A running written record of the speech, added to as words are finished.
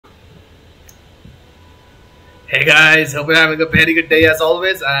Hey guys, hope you're having a very good day as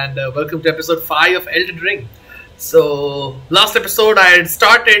always, and welcome to episode 5 of Elden Ring. So, last episode I had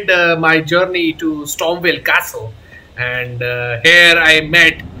started my journey to Stormvale Castle, and here I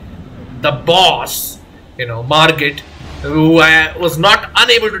met the boss, Margit, who I was not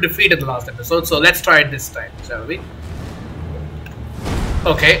unable to defeat in the last episode. So, let's try it this time, shall we?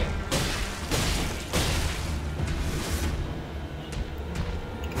 Okay.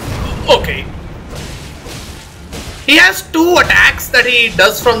 Okay. He has two attacks that he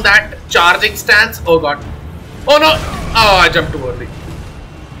does from that charging stance. Oh god. Oh no. Oh, I jumped too early.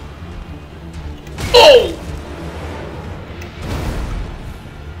 Oh!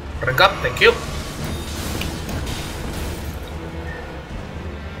 Drink up, thank you.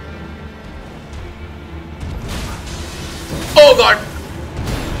 Oh god.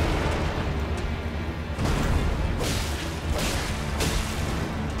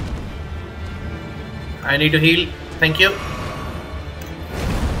 I need to heal. Thank you.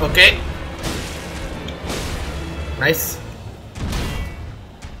 Okay. Nice.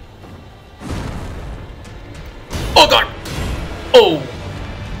 Oh god. Oh.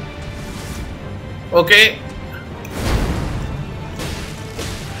 Okay.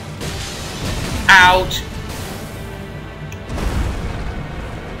 Ouch.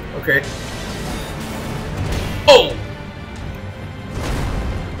 Okay. Oh.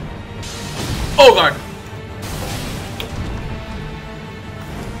 Oh god.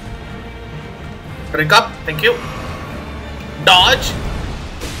 Drink up, thank you. Dodge.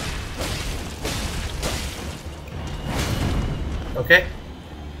 Okay.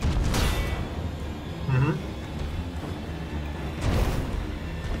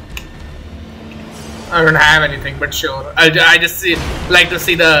 I don't have anything, but sure. I just like to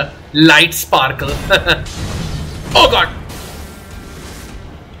see the light sparkle. Oh god.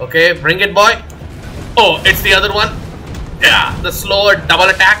 Okay, bring it, boy. Oh, it's the other one. Yeah, the slower double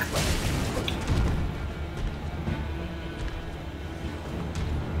attack.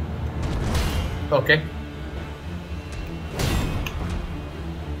 Okay.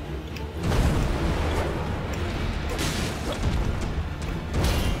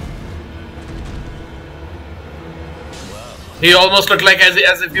 He almost looked like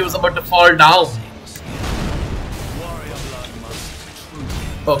as if he was about to fall down.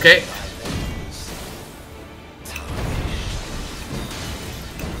 Okay.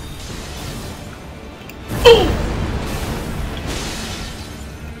 Oh!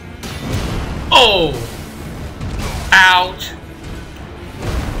 Oh! Ouch!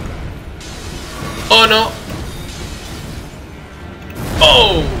 Oh no!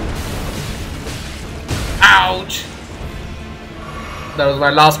 Oh! Ouch! That was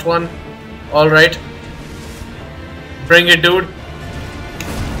my last one. Alright. Bring it, dude.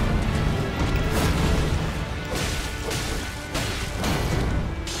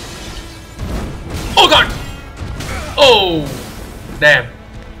 Oh god! Oh! Damn.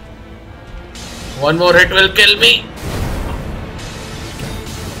 One more hit will kill me.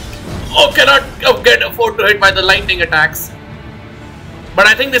 Oh, cannot afford to hit by the lightning attacks. But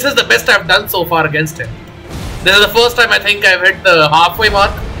I think this is the best I've done so far against him. This is the first time I think I've hit the halfway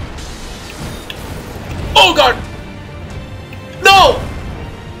mark. Oh god! No!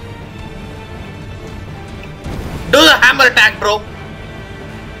 Do the hammer attack, bro.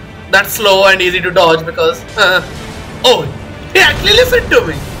 That's slow and easy to dodge because... oh, he actually listened to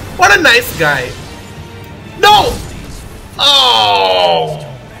me. What a nice guy. No! Oh!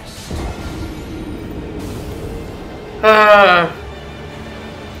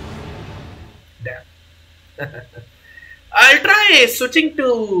 Damn. I'll try switching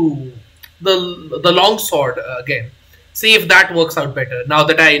to the long sword again. See if that works out better. Now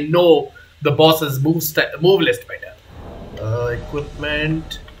that I know the boss's move list better.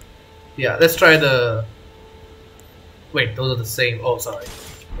 Equipment. Yeah, let's try the... Wait, those are the same. Oh, sorry.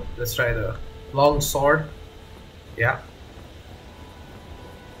 Let's try the long sword. Yeah.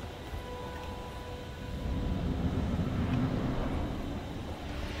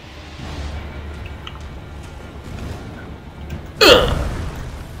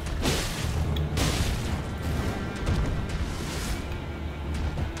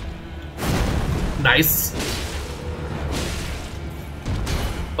 Nice.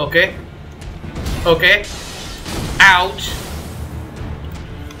 Okay. Okay. Ouch.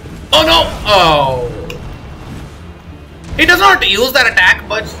 Oh no! Oh. He does not use that attack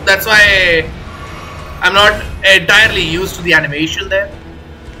much. That's why I'm not entirely used to the animation there.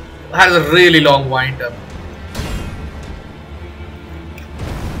 It has a really long wind up.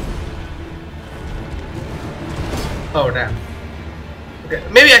 Oh damn. Okay,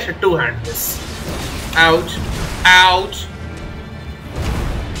 maybe I should two-hand this. Ouch. Ouch.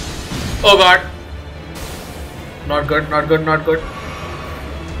 Oh god. Not good, not good, not good.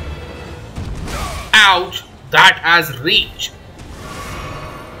 Ouch. That has reach.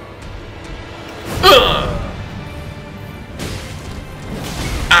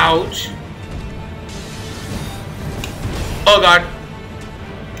 Ouch. Oh god.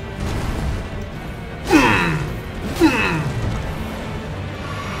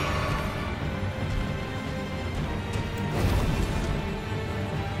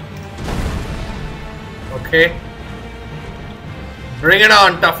 Okay. Bring it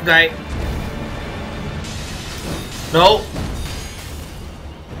on, tough guy. No.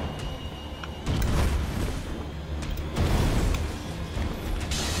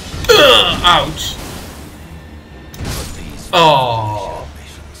 Ouch. Oh.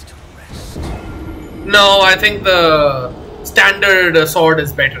 No, I think the standard sword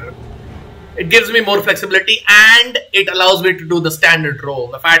is better. It gives me more flexibility and it allows me to do the standard roll.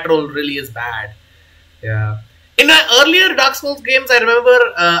 The fat roll really is bad. Yeah. In my earlier Dark Souls games, I remember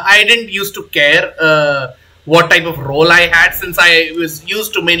I didn't used to care what type of roll I had since I was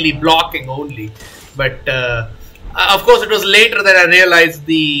used to mainly blocking only. But of course, it was later that I realized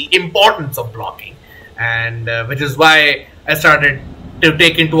the importance of blocking, and which is why I started to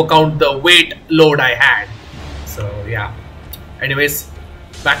take into account the weight load I had. So yeah. Anyways,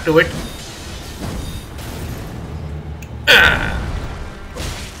 back to it.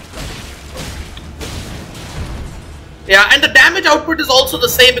 Yeah, and the damage output is also the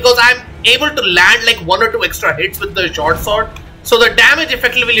same because I'm able to land like 1 or 2 extra hits with the short sword. So the damage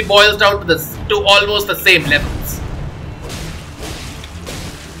effectively boils down to this to almost the same levels.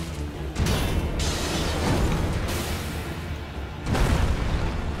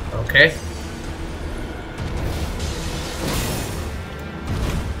 Okay.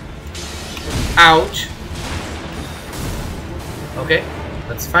 Ouch. Okay,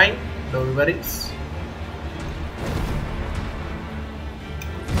 that's fine. No worries.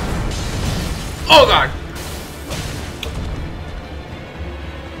 Oh god.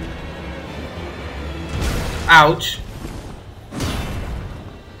 Ouch.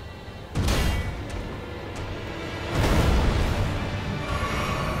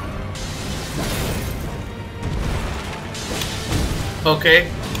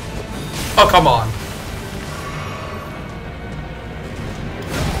 Okay. Oh, come on.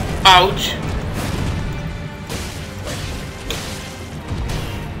 Ouch.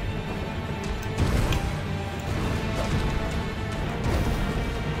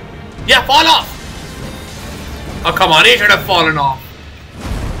 Yeah, fall off! Oh, come on, he should have fallen off.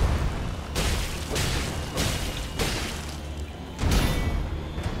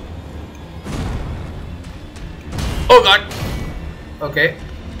 Oh god. Okay.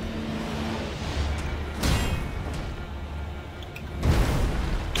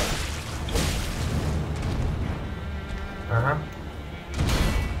 Uh-huh.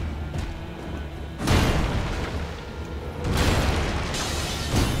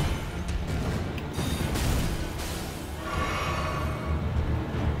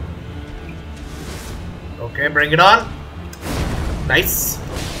 Okay, bring it on. Nice.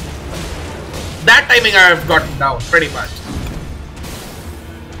 That timing I've gotten down pretty much.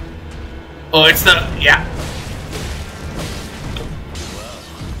 Oh, it's the... yeah.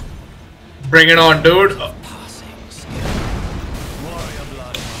 Bring it on, dude.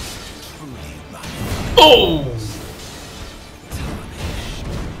 Oh!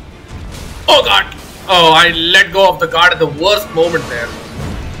 Oh god! Oh, I let go of the guard at the worst moment there.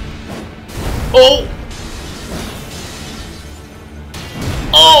 Oh!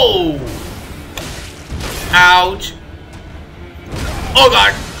 Oh! Ouch! Oh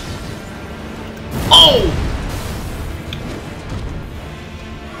god! Oh!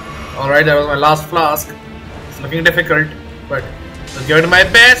 Alright, that was my last flask. It's looking difficult, but I'll give it my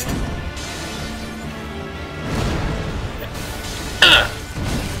best.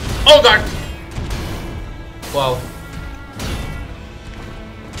 Oh god! Wow.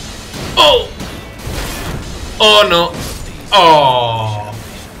 Oh! Oh no. Oh.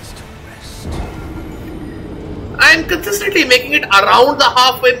 I'm consistently making it around the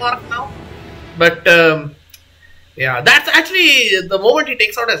halfway mark now. But yeah, that's actually the moment he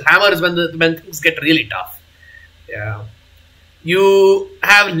takes out his hammer is when things get really tough. Yeah. You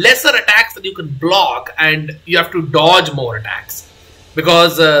have lesser attacks that you can block and you have to dodge more attacks.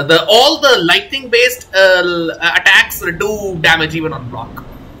 Because all the lightning based attacks do damage even on block.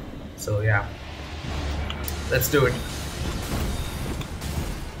 So yeah. Let's do it.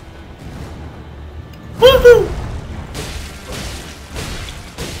 Woohoo!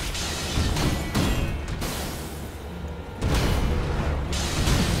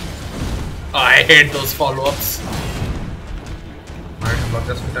 I hate those follow-ups. Alright, block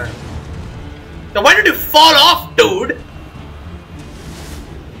just in time. Now why did you fall off, dude?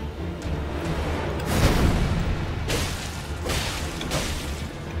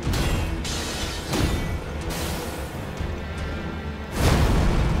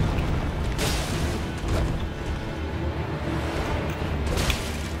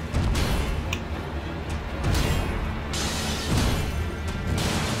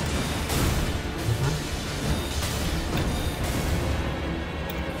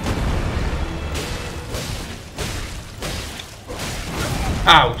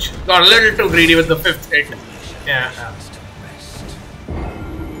 Ouch. Got a little too greedy with the 5th hit. Yeah.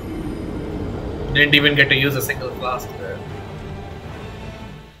 Didn't even get to use a single blast there.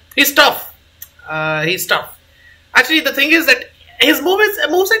 He's tough. He's tough. Actually, the thing is that his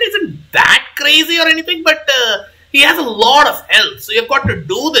moveset isn't that crazy or anything, but he has a lot of health. So you've got to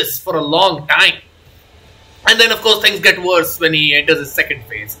do this for a long time. And then, of course, things get worse when he enters his 2nd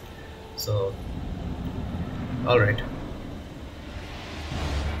phase. So, alright.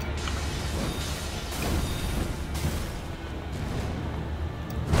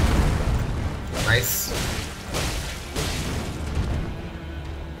 Nice.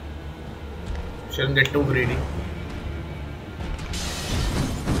 Shouldn't get too greedy.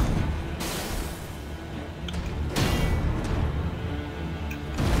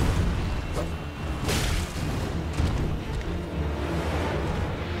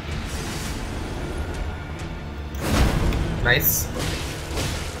 Nice.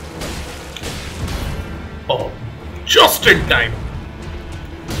 Oh, just in time.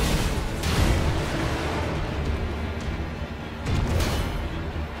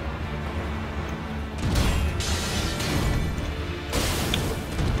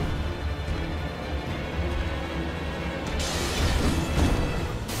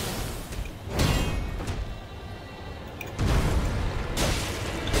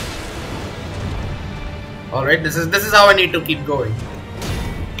 Alright, this is how I need to keep going.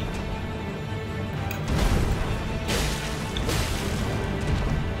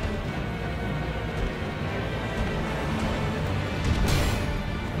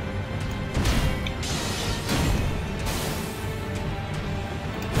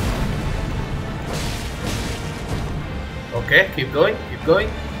 Okay, keep going, keep going.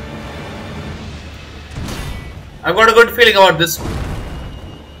 I've got a good feeling about this one.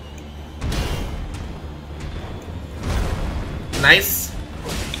 Nice.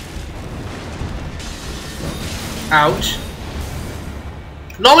 Ouch.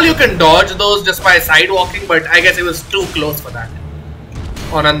 Normally you can dodge those just by side walking, but I guess it was too close for that.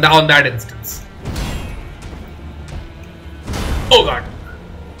 On that instance. Oh god.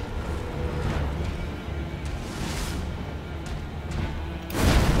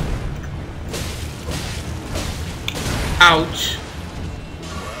 Ouch.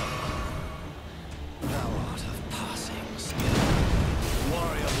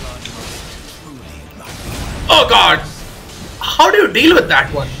 Oh god! How do you deal with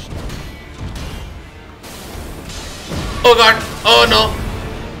that one? Oh god! Oh no!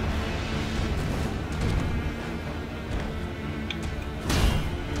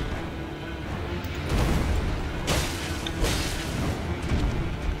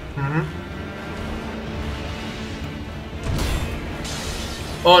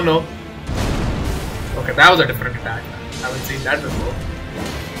 Oh no! Okay, that was a different attack. I haven't seen that before.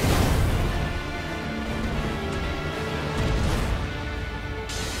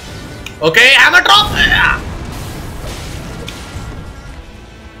 Okay, hammer drop!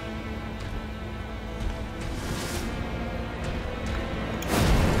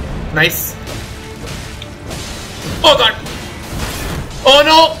 Nice. Oh god! Oh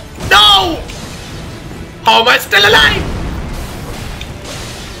no! No! How am I still alive?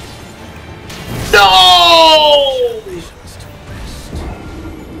 No!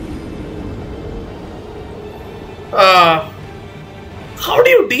 How do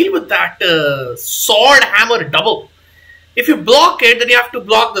you deal with that sword hammer double? If you block it, then you have to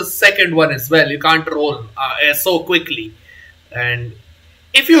block the second one as well. You can't roll so quickly. And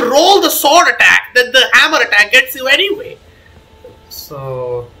if you roll the sword attack, then the hammer attack gets you anyway.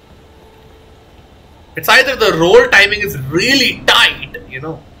 So it's either the roll timing is really tight, you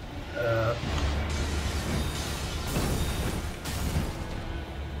know.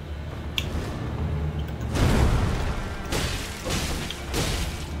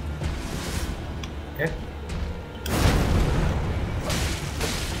 Okay.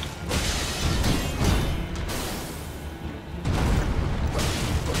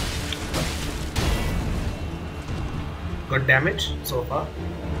 Good damage so far.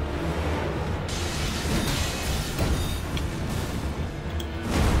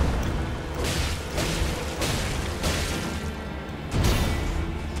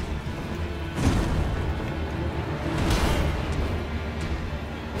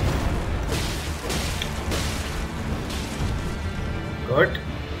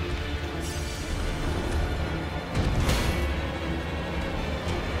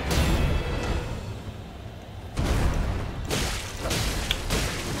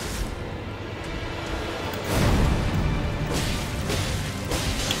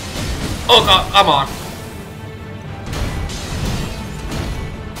 Oh god, come on.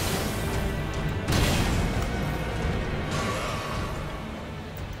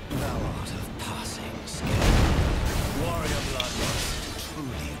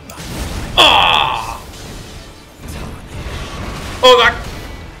 Ah! Oh god.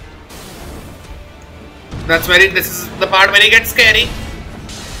 This is the part where it gets scary.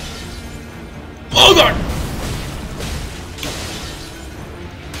 Oh god.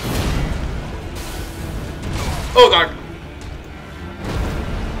 Oh god.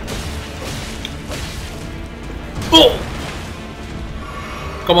 Oh!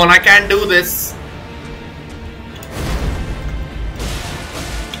 Come on, I can't do this.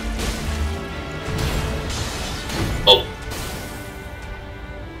 Oh.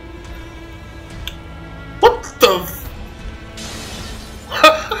 What the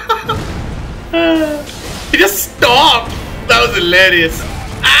He just stopped. That was hilarious.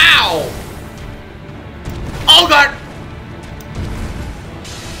 Ow! Oh god!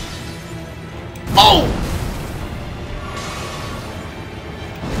 Oh!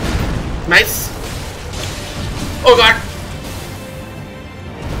 Nice. Oh god.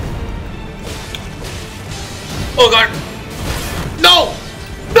 Oh god. No!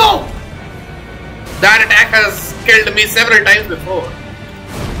 No! That attack has killed me several times before.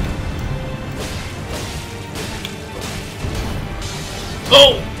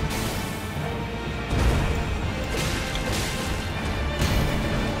 Oh!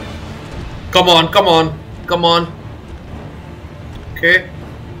 Come on, come on, come on. Okay.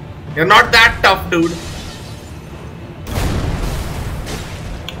 You're not that tough, dude.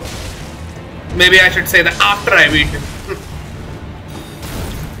 Maybe I should say that after I beat him.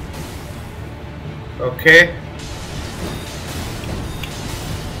 Okay.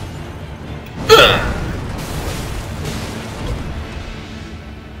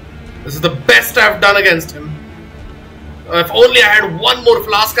 This is the best I've done against him. If only I had one more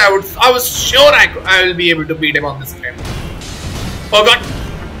flask, I was sure I will be able to beat him on this time. Oh god.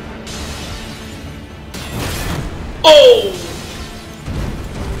 Oh!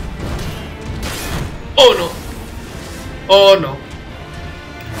 Oh no. Oh no.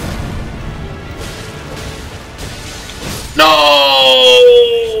 No!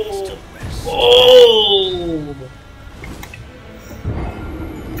 Oh!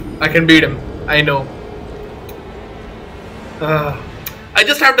 I can beat him. I know. I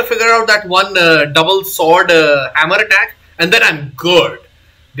just have to figure out that one double sword hammer attack, and then I'm good.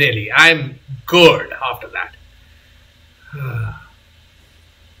 Really, I'm good after that.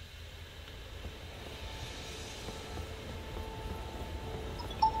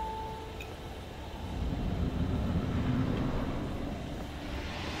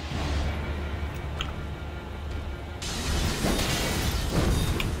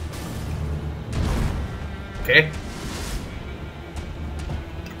 Okay.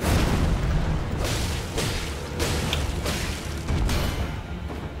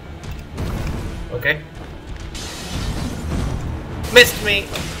 Okay. Missed me.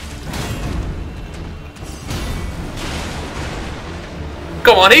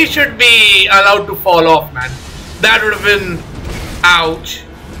 Come on, he should be allowed to fall off, man. That would have been... Ouch.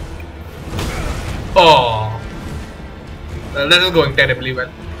 Oh. Well, this is going terribly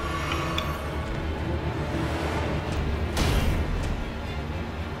well.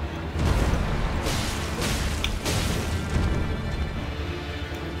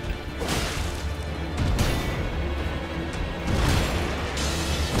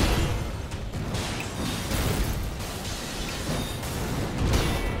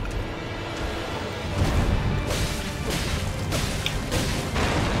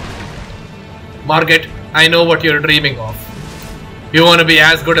 Margit, I know what you're dreaming of. You want to be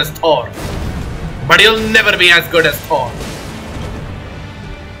as good as Thor. But you'll never be as good as Thor.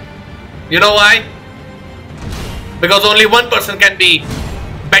 You know why? Because only one person can be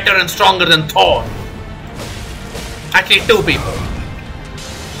better and stronger than Thor. Actually, two people.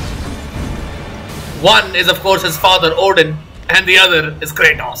 One is of course his father Odin, and the other is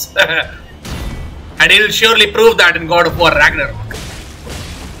Kratos. And he'll surely prove that in God of War Ragnarok.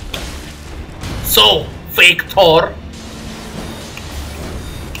 So, fake Thor.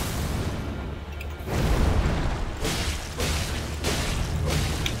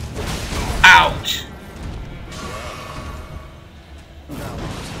 Ouch.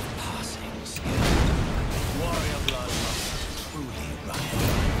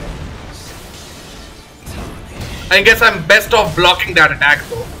 I guess I'm best off blocking that attack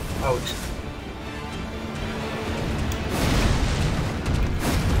though. Ouch.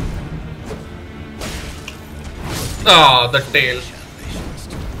 Ah, the tail.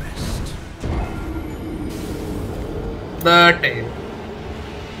 The tail.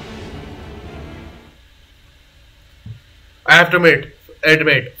 I have to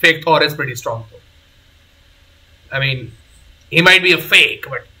admit, fake Thor is pretty strong though. I mean, he might be a fake,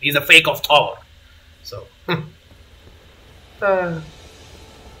 but he's a fake of Thor. So, there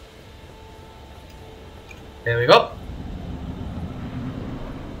we go.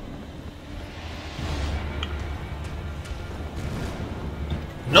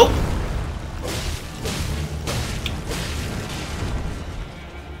 Nope.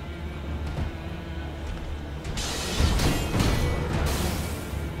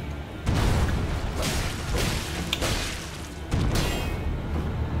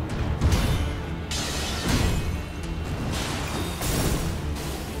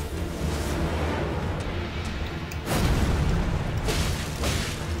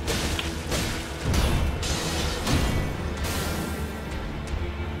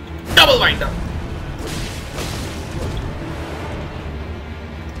 Double wind up.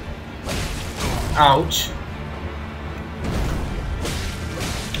 Ouch.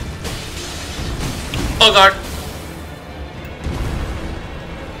 Oh god.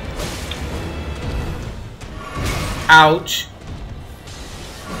 Ouch.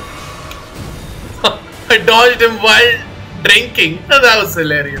 I dodged him while drinking. That was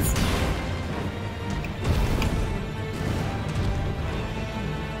hilarious.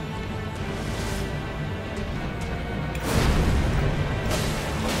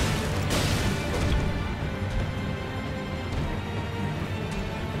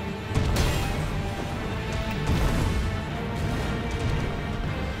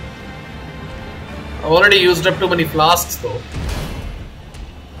 I've already used up too many flasks though.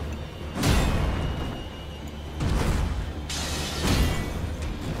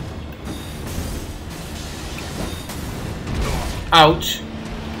 Ouch.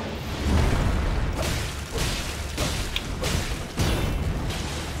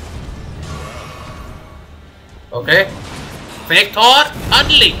 Okay. Fake Thor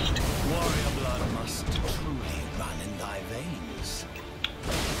unleashed. Warrior blood must truly run in thy veins.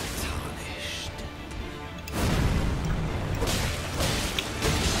 Tarnished.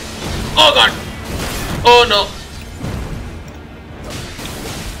 Oh god. Oh no.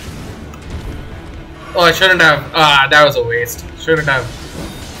 Oh, I shouldn't have. Ah, that was a waste. Shouldn't have.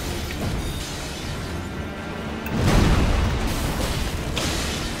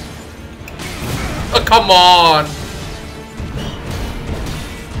 Oh, come on.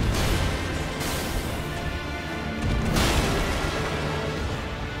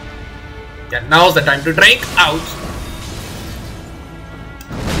 Yeah, now's the time to drink. Ouch.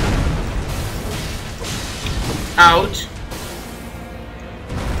 Ouch.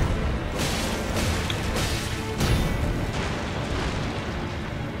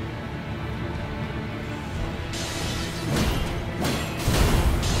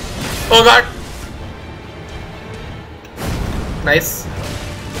 Oh god. Nice.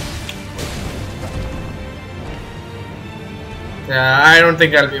 Yeah, I don't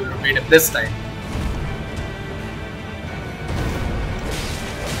think I'll be able to beat him this time.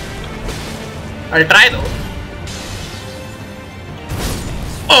 I'll try though.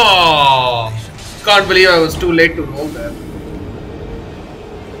 Oh! Can't believe I was too late to roll there.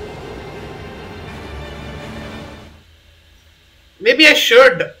 Maybe I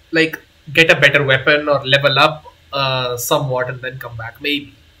should like get a better weapon or level up somewhat and then come back.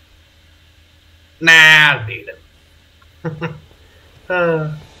 Maybe. Nah, I'll beat him.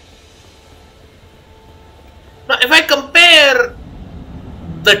 Now, if I compare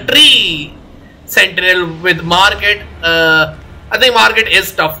the tree sentinel with Margit, I think Margit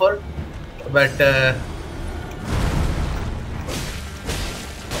is tougher, but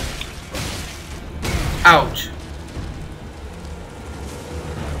ouch.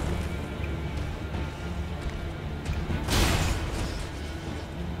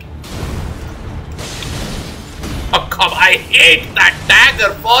 Oh come, I hate that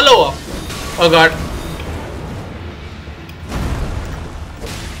dagger follow-up. Oh god.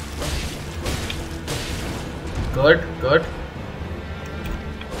 Good, good.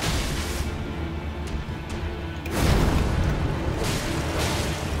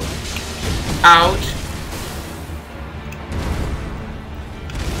 Ouch.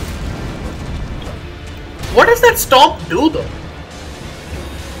 What does that stomp do though?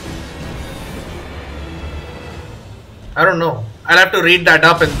 I don't know. I'll have to read that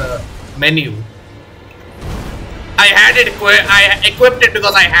up in the menu. I had it I equipped it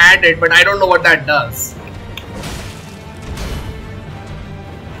because I had it, but I don't know what that does.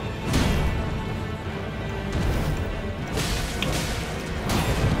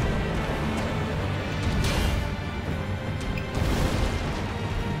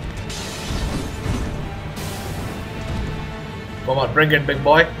 Come on, bring it, big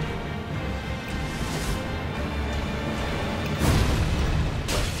boy.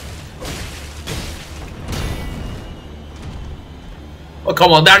 Oh,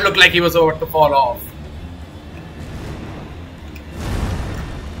 come on, that looked like he was about to fall off.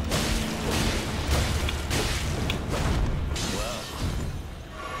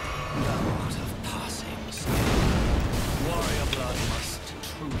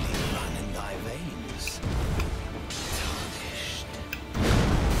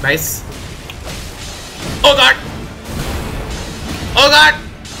 Nice. Oh god! Oh god!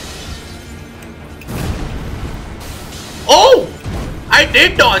 Oh! I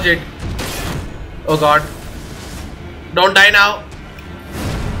did dodge it! Oh god. Don't die now.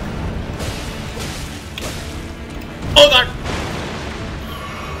 Oh god!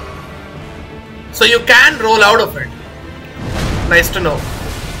 So you can roll out of it. Nice to know.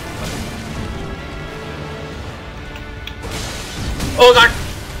 Oh god!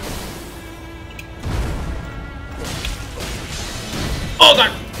 Oh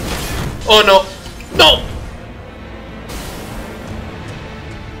god! Oh no! No!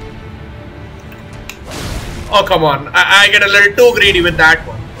 Oh come on, I get a little too greedy with that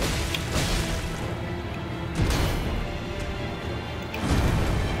one.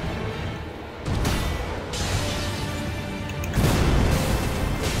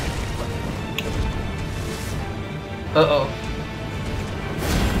 Uh-oh.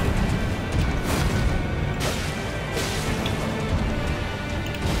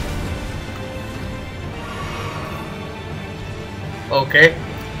 Okay.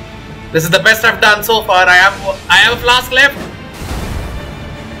 This is the best I've done so far. I have a flask left.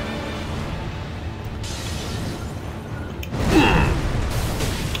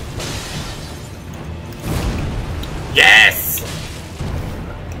 Yes.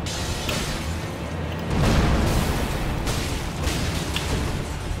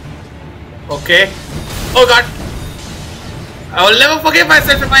 Okay. Oh god. I will never forgive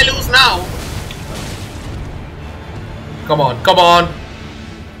myself if I lose now. Come on, come on.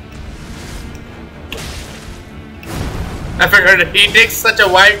 I figured he takes such a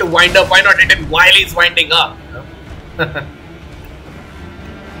while to wind up. Why not hit him while he's winding up?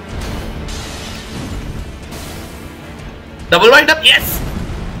 Double wind up, yes!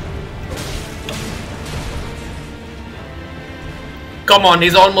 Come on,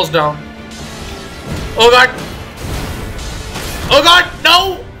 he's almost down. Oh god! Oh god,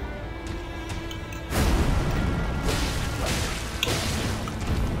 no!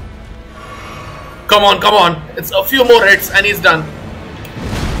 Come on, come on. It's a few more hits and he's done.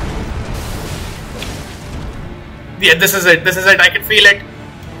 Yeah, this is it. This is it. I can feel it.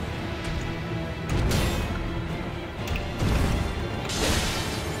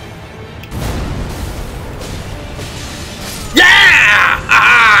 Yeah!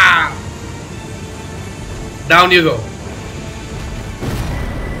 Ah! Down you go.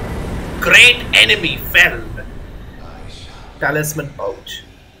 Great enemy felled. Talisman pouch.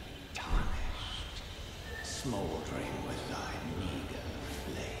 Smoldering with thy meager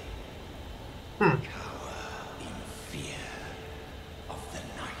flame. Cower in fear of the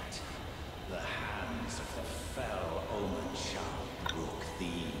night. The hands of the fell omen shall brook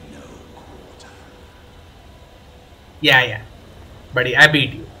thee no quarter. Yeah. Buddy, I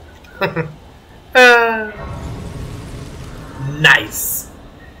beat you. Nice.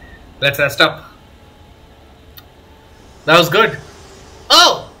 Let's rest up. That was good.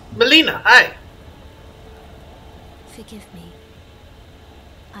 Oh, Melina, hi. Forgive me.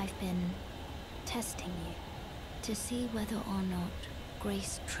 I've been testing you to see whether or not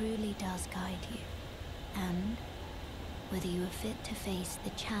grace truly does guide you, and whether you are fit to face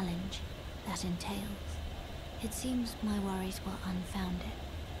the challenge that entails. It seems my worries were unfounded.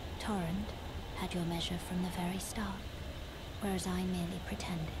 Torrent had your measure from the very start, whereas I merely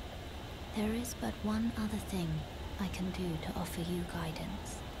pretended. There is but one other thing I can do to offer you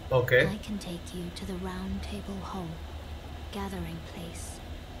guidance. Okay. I can take you to the Round Table Hall, gathering place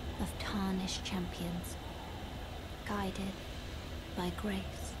of tarnished champions, guided by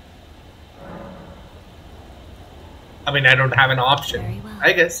grace. I mean, I don't have an option. Very well.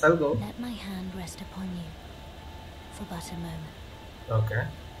 I guess I'll go. Let my hand rest upon you for but a moment. Okay.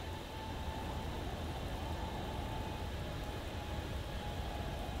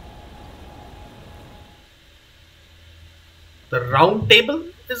 The round table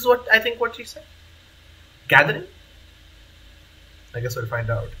is what I think what she said. Gathering? I guess we'll find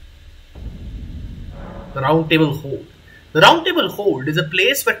out. The Round Table Hold. The Round Table Hold is a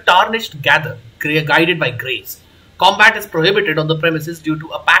place where tarnished gather, guided by grace. Combat is prohibited on the premises due to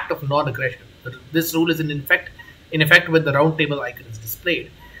a pact of non-aggression. This rule is in effect in effect when the round table icon is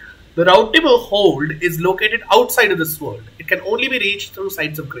displayed. The round table hold is located outside of this world. It can only be reached through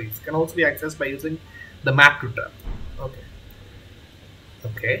Sites of Grace. It can also be accessed by using the map to travel. Okay.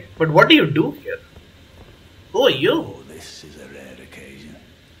 Okay. But what do you do here? Who are you? Oh, this is a rare occasion.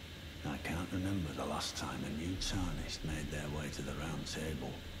 I can't remember the last time a new tarnished made their way to the round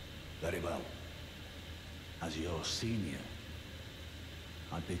table. Very well. As your senior,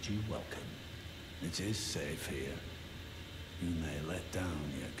 I bid you welcome. It is safe here. You may let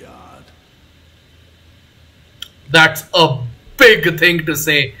down your guard. That's a big thing to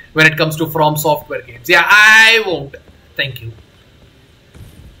say when it comes to From Software games. Yeah, I won't. Thank you.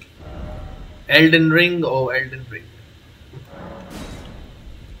 Elden Ring? Oh, Elden Ring.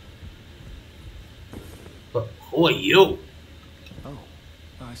 Who are you? Oh,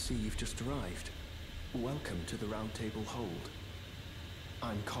 I see you've just arrived. Welcome to the Round Table Hold.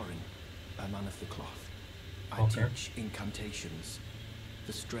 I'm Corin, a man of the cloth. I teach incantations,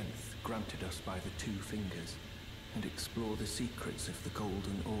 the strength granted us by the two fingers, and explore the secrets of the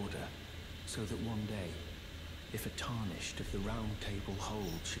Golden Order, so that one day, if a tarnished of the Round Table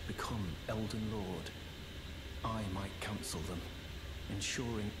Hold should become Elden Lord, I might counsel them,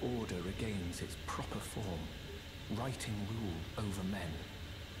 ensuring order regains its proper form, righting rule over men.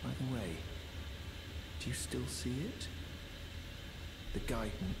 By the way, do you still see it? The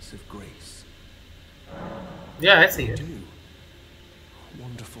guidance of grace. Yeah, I see it. Do.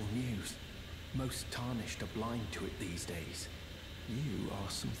 Wonderful news. Most tarnished are blind to it these days. You are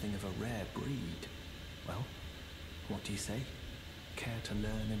something of a rare breed. Well, what do you say? Care to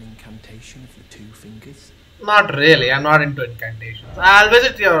learn an incantation of the two fingers? Not really. I'm not into incantations. I'll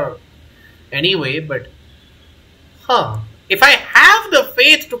visit your anyway, but if I have the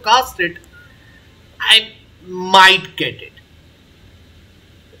faith to cast it, I might get it.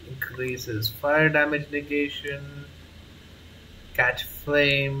 Increases fire damage negation, catch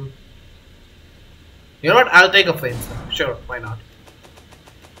flame. You know what? I'll take a flame. Sure, why not?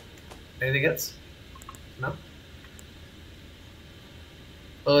 Anything else? No?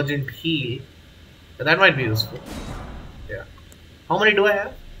 Urgent heal. That might be useful. Yeah. How many do I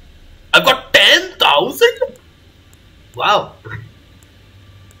have? I've got 10,000? Wow.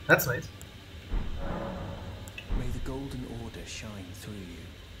 That's nice. May the Golden Order shine through you.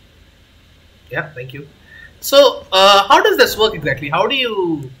 Yeah, thank you. So, how does this work exactly? How do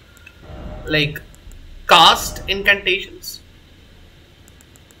you, like, cast incantations?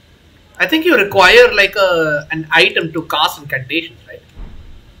 I think you require, like, an item to cast incantations, right?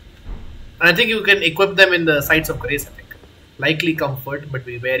 And I think you can equip them in the Sites of Grace, I think. Likely comfort, but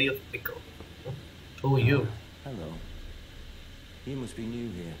be wary of pickle. Who are you? Hello. You must be new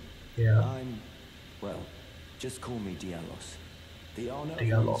here. Yeah. Well, just call me Dialos. The honor of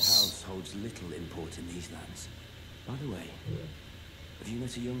Dialos. one's house holds little import in these lands. By the way, have you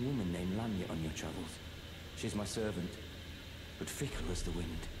met a young woman named Lanya on your travels? She's my servant, but fickle as the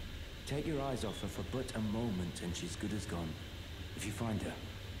wind. Take your eyes off her for but a moment and she's good as gone. If you find her,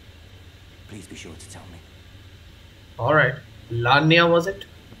 please be sure to tell me. Alright. Lanya, was it?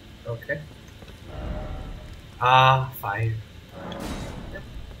 Okay. Fine.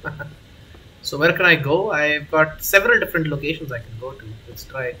 So where can I go? I've got several different locations I can go to. Let's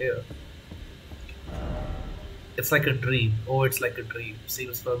try here. It's like a dream. Oh, it's like a dream.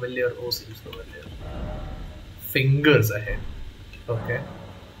 Seems familiar. Oh, seems familiar. Fingers ahead. Okay.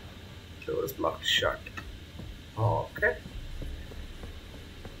 Door is blocked shut. Okay.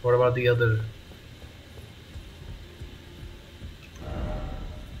 What about the other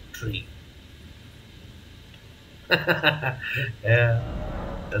tree? Yeah,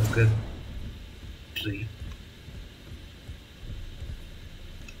 that's good. Tree.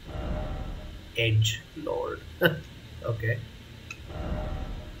 Edge Lord. Okay.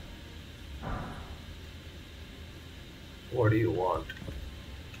 What do you want?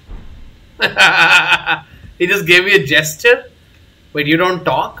 He just gave me a gesture. Wait, you don't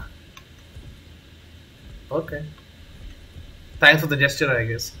talk? Okay. Thanks for the gesture, I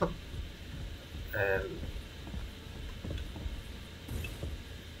guess. And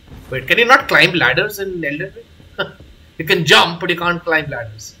wait, can you not climb ladders in Elden Ring? You can jump, but you can't climb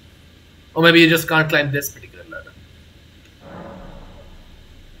ladders. Or maybe you just can't climb this particular ladder.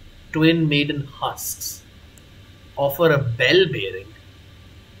 Twin Maiden Husks. Offer a bell bearing.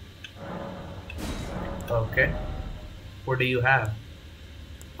 Okay. What do you have?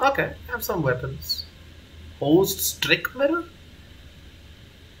 Okay, I have some weapons. Host Strick Mirror?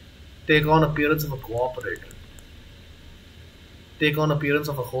 Take on appearance of a cooperator. Take on appearance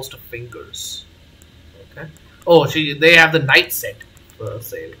of a host of fingers. Okay. Oh, they have the night set for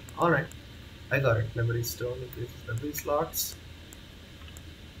sale. Alright. I got it. Memory stone increases memory slots.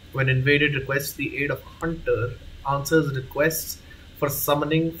 When invaded, requests the aid of hunter. Answers requests for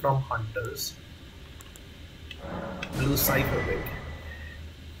summoning from hunters. Blue cipher ring.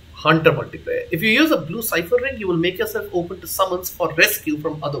 Hunter multiplayer. If you use a blue cipher ring, you will make yourself open to summons for rescue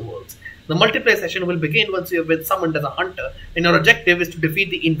from other worlds. The multiplayer session will begin once you have been summoned as a hunter, and your objective is to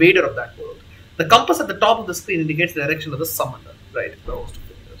defeat the invader of that world. The compass at the top of the screen indicates the direction of the summoner. Right, the host of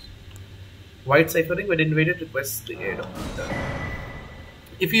fingers. White cipher ring. When invaded, requests the aid of hunter.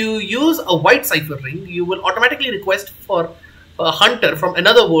 If you use a white cipher ring, you will automatically request for a hunter from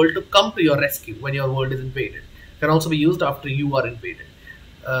another world to come to your rescue when your world is invaded. It can also be used after you are invaded.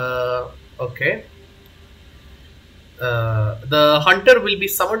 Okay. The hunter will be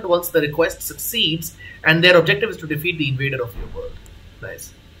summoned once the request succeeds, and their objective is to defeat the invader of your world.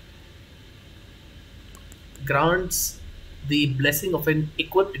 Nice. Grants the blessing of an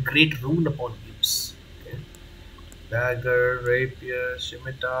equipped great rune upon use. Okay. Dagger, rapier,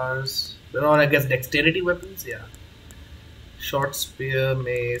 scimitars. They're all, I guess, dexterity weapons. Yeah. Short spear,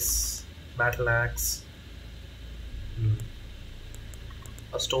 mace, battle axe.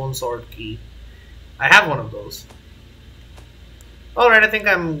 A stone sword key. I have one of those. Alright, I think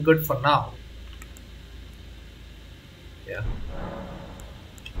I'm good for now. Yeah.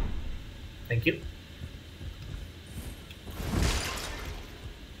 Thank you.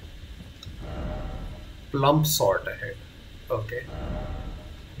 Plump sword ahead. Okay.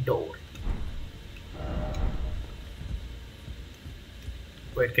 Door.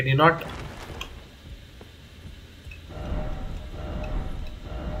 Wait, can you not?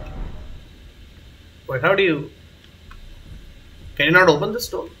 Wait, how do you... Can you not open this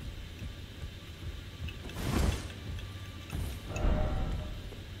door?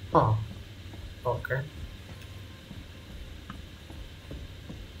 Oh. Okay.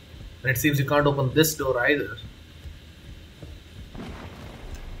 And it seems you can't open this door either.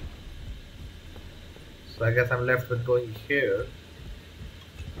 So I guess I'm left with going here.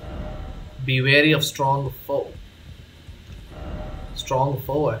 Be wary of strong foe. Strong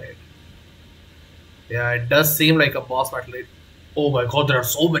foe ahead. Yeah, it does seem like a boss battle. Oh my god, there are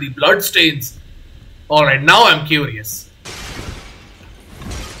so many bloodstains. Alright, now I'm curious.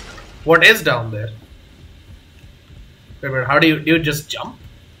 What is down there? Wait, how do you just jump?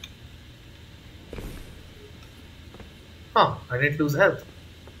 Huh, I didn't lose health.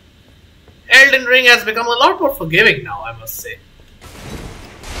 Elden Ring has become a lot more forgiving now, I must say.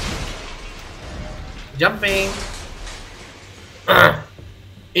 Jumping.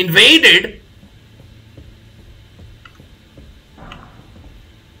 Invaded?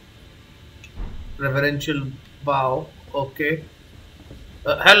 Reverential bow. Okay.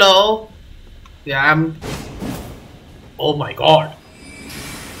 Hello. Yeah, I'm... Oh my god.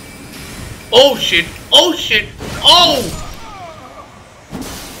 Oh shit. Oh shit. Oh!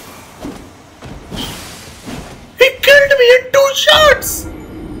 He killed me in 2 shots!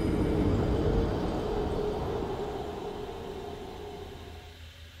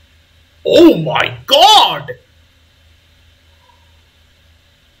 Oh my god!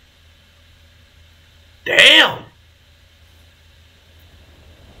 Damn!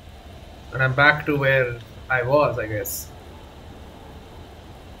 And I'm back to where I was, I guess.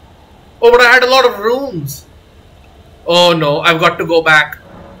 Oh, but I had a lot of rooms. Oh no, I've got to go back.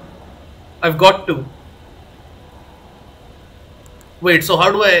 I've got to. Wait, so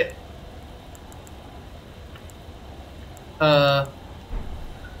how do I...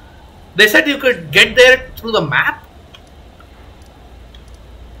 They said you could get there through the map?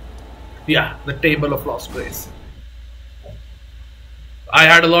 Yeah, the Table of Lost Grace. I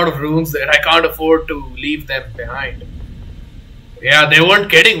had a lot of runes there. I can't afford to leave them behind. Yeah, they weren't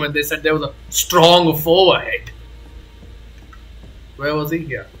kidding when they said there was a strong foe ahead. Where was he?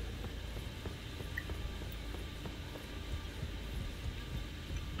 Here.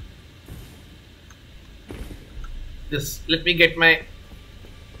 Just let me get my...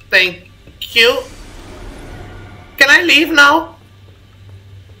 Thank you. Can I leave now?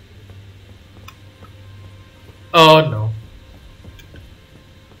 Oh no.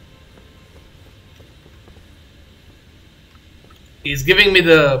 He's giving me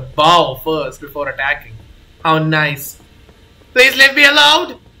the bow first before attacking. How nice. Please let me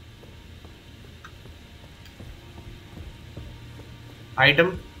alone.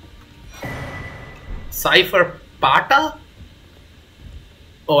 Item. Cipher Pata?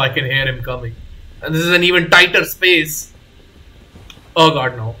 Oh, I can hear him coming. And this is an even tighter space. Oh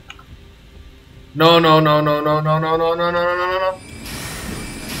god, no. No, no, no, no, no, no, no, no, no, no, no, no, no.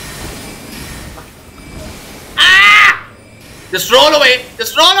 Ah! Just roll away!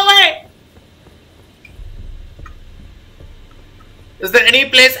 Just roll away! Is there any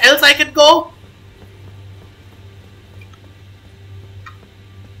place else I can go?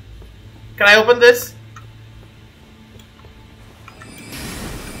 Can I open this?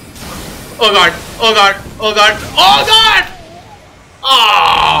 Oh god, oh god, oh god, oh god!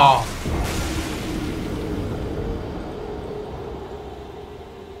 Oh!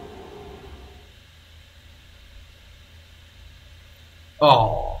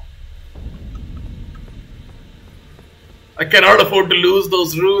 Oh. I cannot afford to lose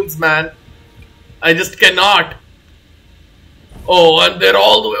those runes, man. I just cannot. Oh, and they're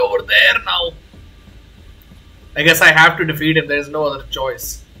all the way over there now. I guess I have to defeat him. There's no other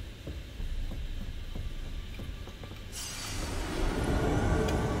choice.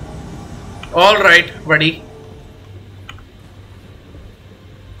 Alright, buddy.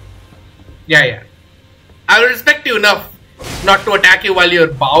 Yeah. I will respect you enough not to attack you while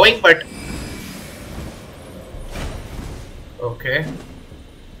you're bowing, but... Okay.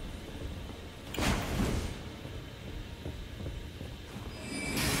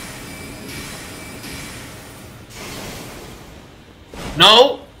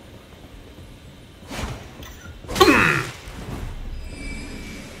 No!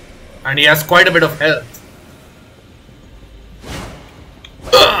 And he has quite a bit of health.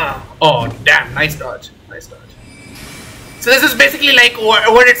 Oh, damn. Nice dodge. Nice dodge. So this is basically like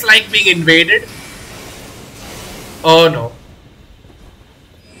what it's like being invaded. Oh, no.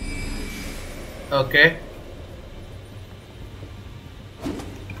 Okay.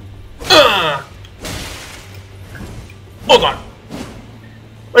 Oh, God.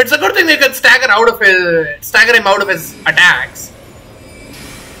 But it's a good thing they can stagger him out of his attacks.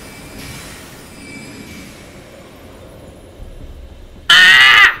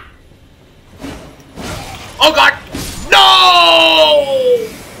 Ah! Oh god! No!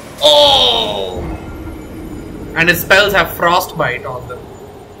 Oh! And his spells have frostbite on them.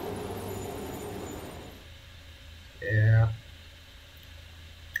 Yeah.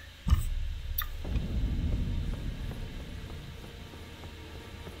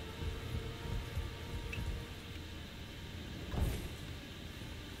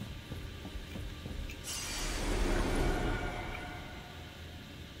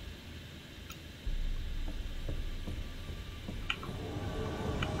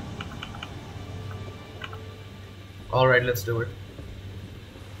 Alright, let's do it.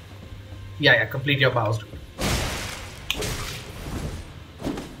 Yeah, complete your bows, dude.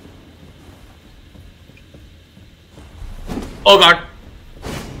 Oh god.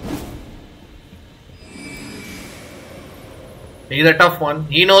 He's a tough one.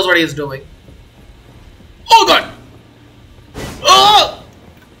 He knows what he's doing. Oh god! Oh!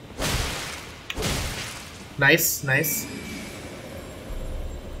 Nice, nice.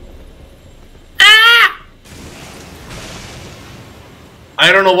 Ah!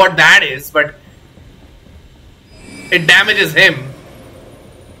 I don't know what that is, but it damages him.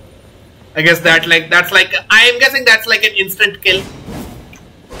 I guess that's like I am guessing that's like an instant kill.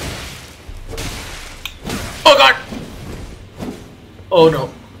 Oh god! Oh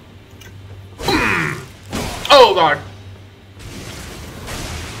no. Oh god.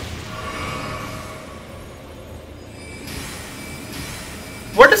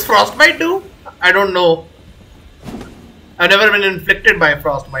 What does frostbite do? I don't know. I've never been inflicted by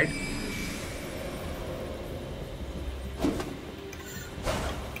frostbite.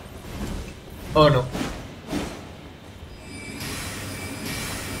 Oh no.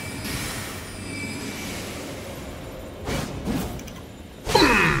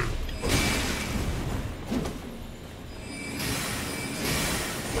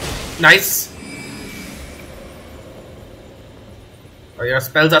 Nice. Oh, your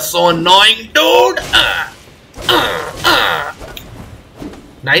spells are so annoying, dude.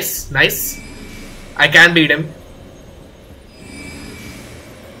 Nice, nice. I can beat him.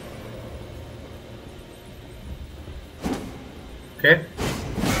 Okay.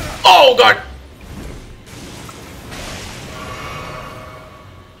 Oh god.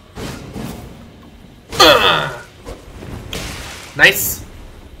 Nice.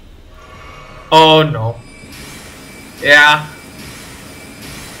 Oh no. Yeah.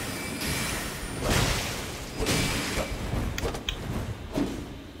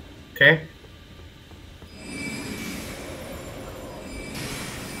 Okay.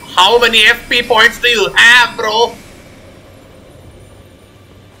 How many FP points do you have, bro?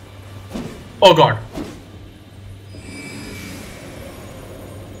 Oh god.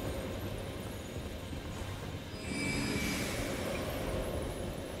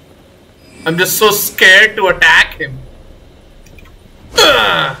 I'm just so scared to attack him.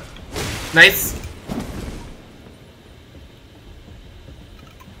 Nice.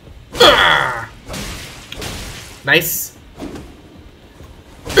 Nice.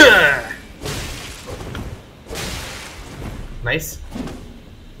 Nice.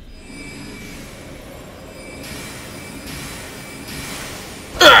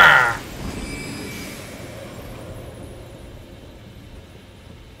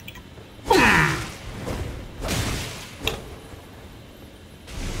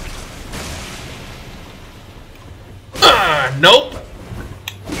 Nope.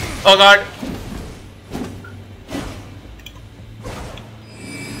 Oh god.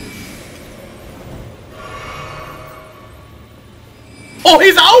 Oh,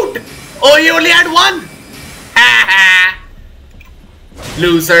 he's out! Oh, he only had one! Ha ha!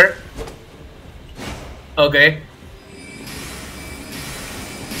 Loser. Okay.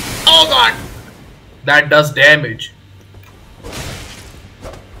 Oh god! That does damage.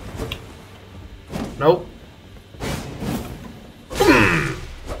 Nope.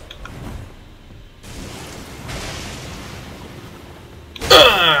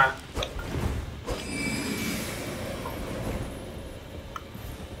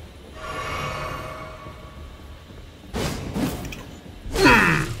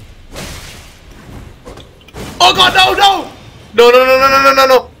 Oh god, no, no! No, no, no, no, no, no, no,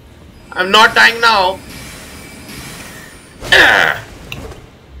 no! I'm not dying now.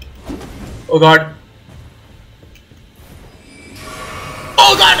 Oh god.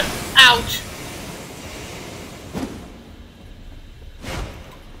 Oh god! Ouch!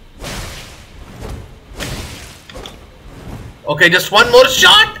 Okay, just one more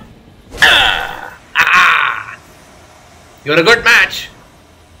shot! You're a good match,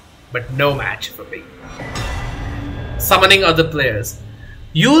 but no match for me. Summoning other players.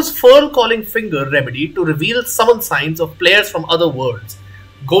 Use Furl Calling Finger remedy to reveal summon signs of players from other worlds.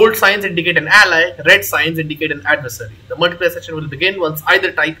 Gold signs indicate an ally, red signs indicate an adversary. The multiplayer session will begin once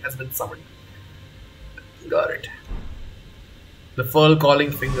either type has been summoned. Got it. The Furl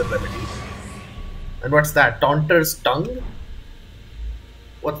Calling Finger remedy. And what's that? Taunter's Tongue?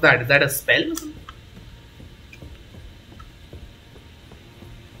 What's that? Is that a spell?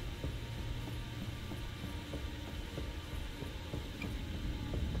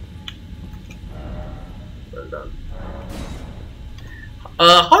 Well done.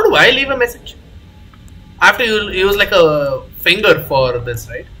 How do I leave a message? I have to use like a finger for this,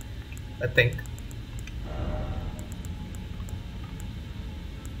 right? I think.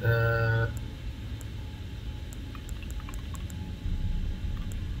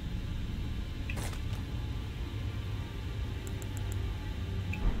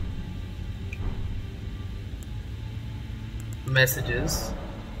 Messages.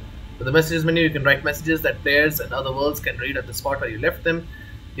 With the messages menu, you can write messages that players and other worlds can read at the spot where you left them.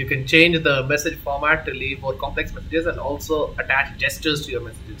 You can change the message format to leave more complex messages and also attach gestures to your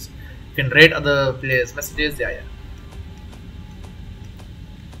messages. You can rate other players' messages. Yeah.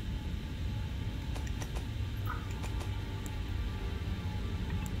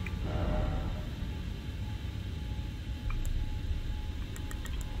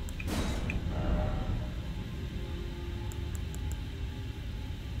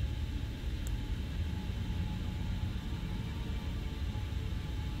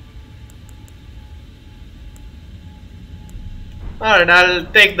 Alright, I'll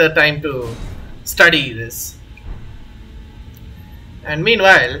take the time to study this. And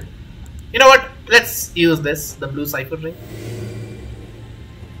meanwhile, you know what? Let's use this, the blue cipher ring.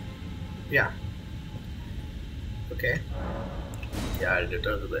 Yeah. Okay. Yeah, I'll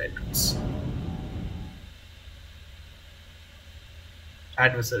return to the entrance.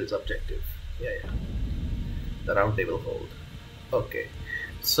 Adversary's objective. Yeah. The round table hold. Okay.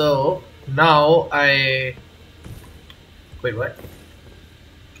 So, now I... Wait, what?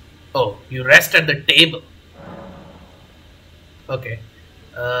 Oh, you rest at the table. Okay.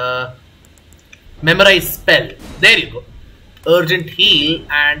 Memorize spell. There you go. Urgent heal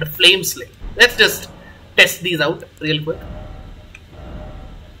and flame sling. Let's just test these out real quick.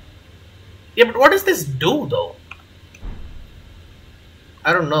 Yeah, but what does this do though?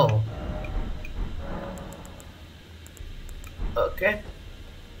 I don't know. Okay.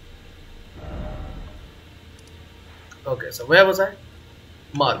 Okay, so where was I?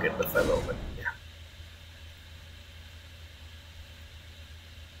 Margit, the fellow open. Yeah.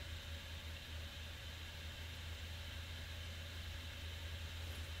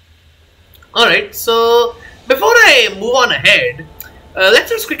 Alright, so before I move on ahead,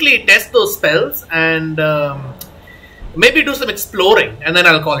 let's just quickly test those spells and maybe do some exploring and then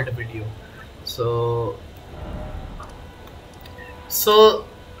I'll call it a video. So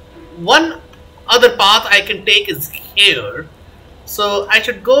one other path I can take is here. So I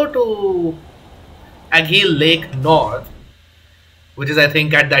should go to Aghil Lake North, which is I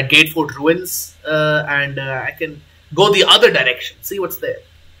think at that Gatefort ruins, and I can go the other direction, see what's there.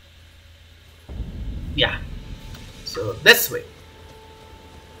 Yeah, so this way.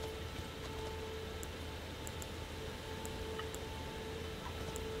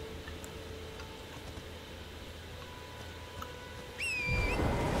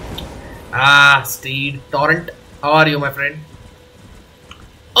 Ah, Steed, Torrent, how are you, my friend?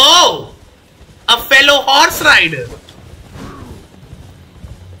 Oh, a fellow horse rider.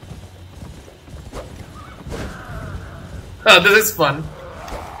 Oh, this is fun.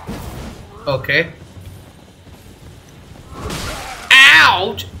 Okay.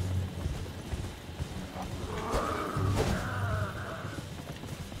 Ouch!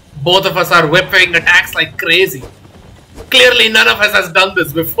 Both of us are whipping attacks like crazy. Clearly, none of us has done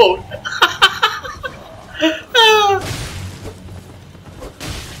this before.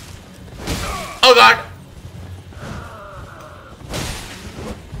 Oh god!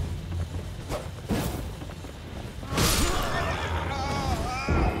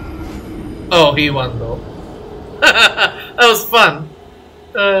 Oh, he won though. That was fun.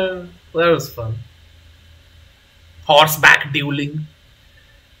 That was fun. Horseback dueling.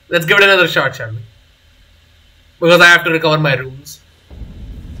 Let's give it another shot, shall we? Because I have to recover my runes.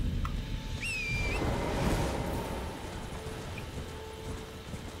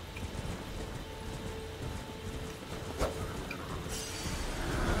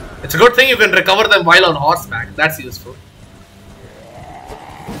 It's a good thing you can recover them while on horseback. That's useful.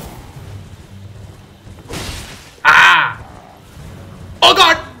 Ah! Oh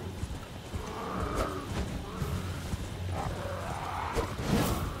god!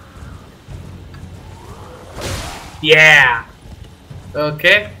 Yeah!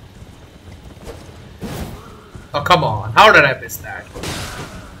 Okay. Oh, come on. How did I miss that?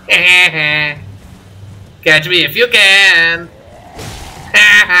 Catch me if you can.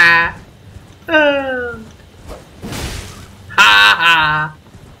 Ha ha.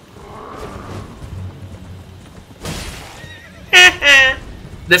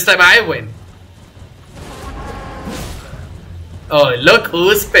 This time I win. Oh, look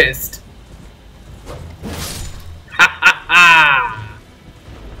who's pissed. Ha ha ha.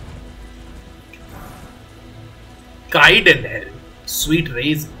 Guided helm. Sweet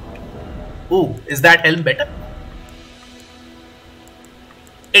razor. Ooh, is that helm better?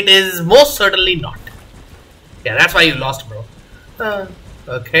 It is most certainly not. Yeah, that's why you lost, bro.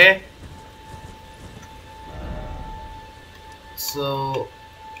 Okay. So,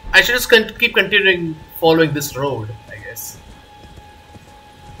 I should just keep continuing following this road, I guess.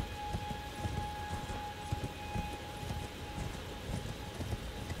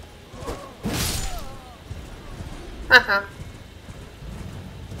 Haha.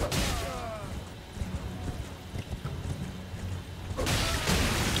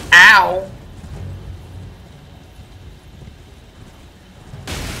 Ow.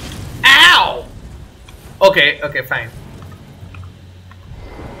 Ow! Okay, okay, fine.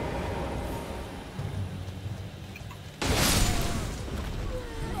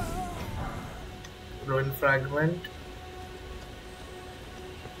 Ruin fragment.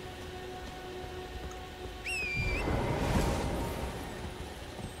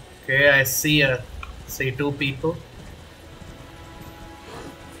 Okay, I see two people.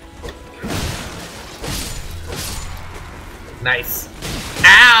 Nice.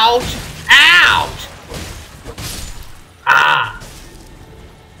 Ouch! Ouch! Ah!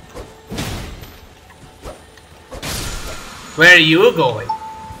 Where are you going?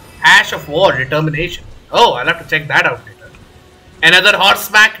 Ash of War, Determination. Oh, I'll have to check that out later. Another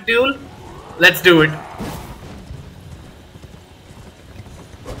horseback duel? Let's do it.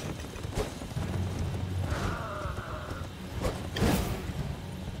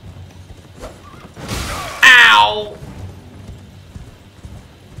 Ow!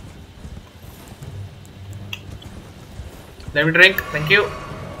 Let me drink, thank you.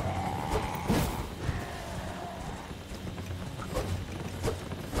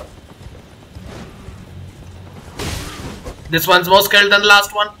 This one's more skilled than the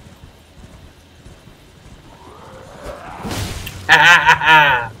last one.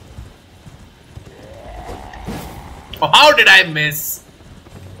 Oh, how did I miss?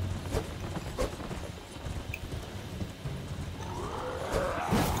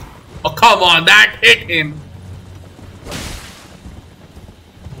 Oh, come on, that hit him.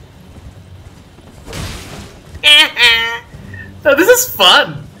 Oh, this is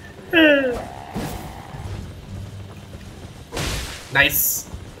fun. Nice.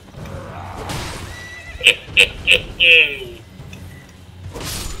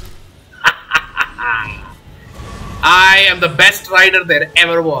 I am the best rider there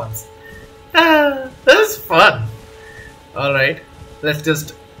ever was. This is fun. Alright, let's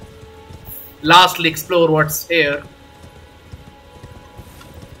just lastly explore what's here.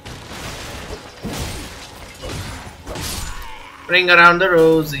 Ring around the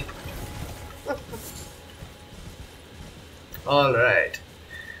rosy. Alright.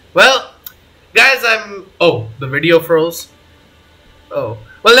 Well, guys, oh, the video froze. Oh.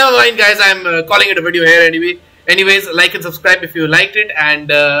 Well, never mind, guys. I'm calling it a video here anyway. Anyways, like and subscribe if you liked it.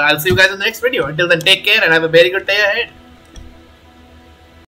 And I'll see you guys in the next video. Until then, take care and have a very good day ahead.